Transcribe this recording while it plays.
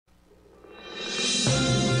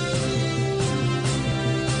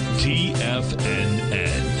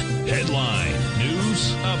TFNN. Headline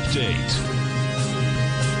News Update.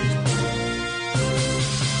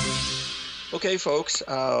 Okay, folks,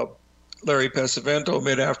 Larry Pesavento,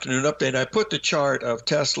 mid-afternoon update. I put the chart of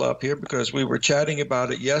Tesla up here because we were chatting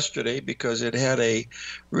about it yesterday because it had a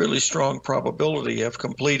really strong probability of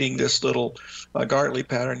completing this little Gartley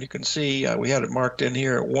pattern. You can see we had it marked in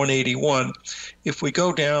here at 181. If we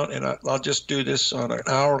go down, and I'll just do this on an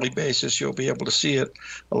hourly basis, you'll be able to see it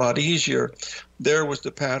a lot easier. There was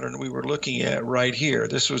the pattern we were looking at right here.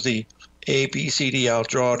 This was the A, B, C, D. I'll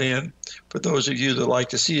draw it in for those of you that like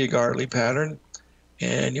to see a Gartley pattern.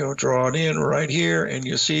 And you'll draw it in right here, and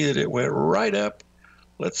you'll see that it went right up.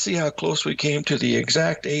 Let's see how close we came to the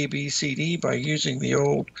exact ABCD by using the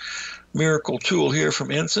old miracle tool here from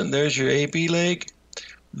Ensign. There's your AB leg.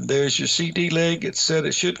 There's your CD leg. It said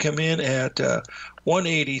it should come in at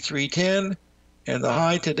 183.10, and the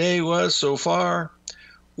high today was, so far,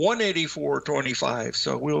 184.25.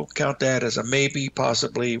 So we'll count that as a maybe,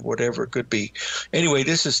 possibly, whatever it could be. Anyway,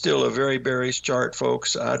 this is still a very bearish chart,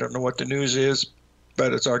 folks. I don't know what the news is,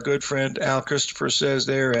 but as our good friend Al Christopher says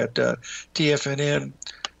there at TFNN,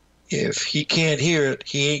 if he can't hear it,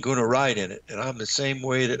 he ain't going to ride in it. And I'm the same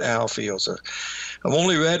way that Al feels. I've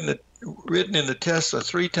only ridden in the Tesla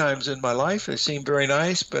 3 times in my life. They seem very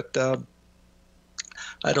nice, but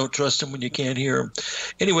I don't trust them when you can't hear them.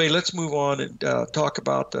 Anyway, let's move on and talk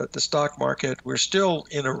about the stock market. We're still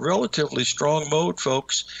in a relatively strong mode,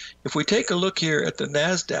 folks. If we take a look here at the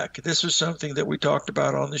NASDAQ, this is something that we talked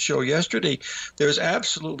about on the show yesterday. There's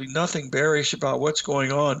absolutely nothing bearish about what's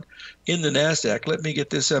going on in the NASDAQ. Let me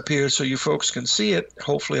get this up here so you folks can see it.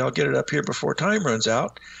 Hopefully I'll get it up here before time runs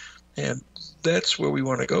out. And that's where we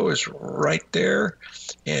want to go, is right there.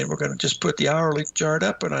 And we're going to just put the hourly chart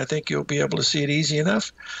up, and I think you'll be able to see it easy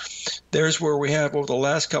enough. There's where we have over the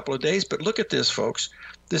last couple of days. But look at this, folks.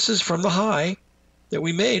 This is from the high that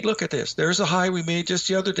we made. Look at this. There's a high we made just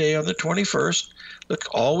the other day on the 21st. Look,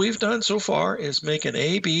 all we've done so far is make an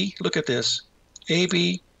AB. Look at this.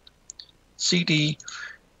 AB, CD,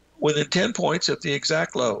 within 10 points of the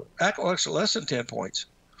exact low. Actually, less than 10 points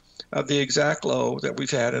of the exact low that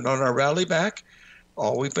we've had. And on our rally back,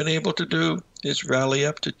 all we've been able to do is rally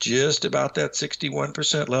up to just about that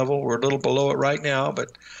 61% level. We're a little below it right now,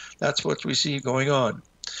 but that's what we see going on.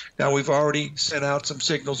 Now, we've already sent out some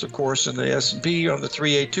signals, of course, in the S&P on the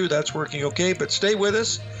 382. That's working okay, but stay with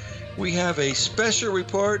us. We have a special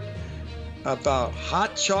report about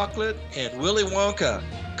hot chocolate and Willy Wonka.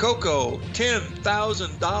 Cocoa,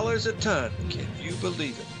 $10,000 a ton. Can you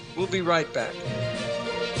believe it? We'll be right back.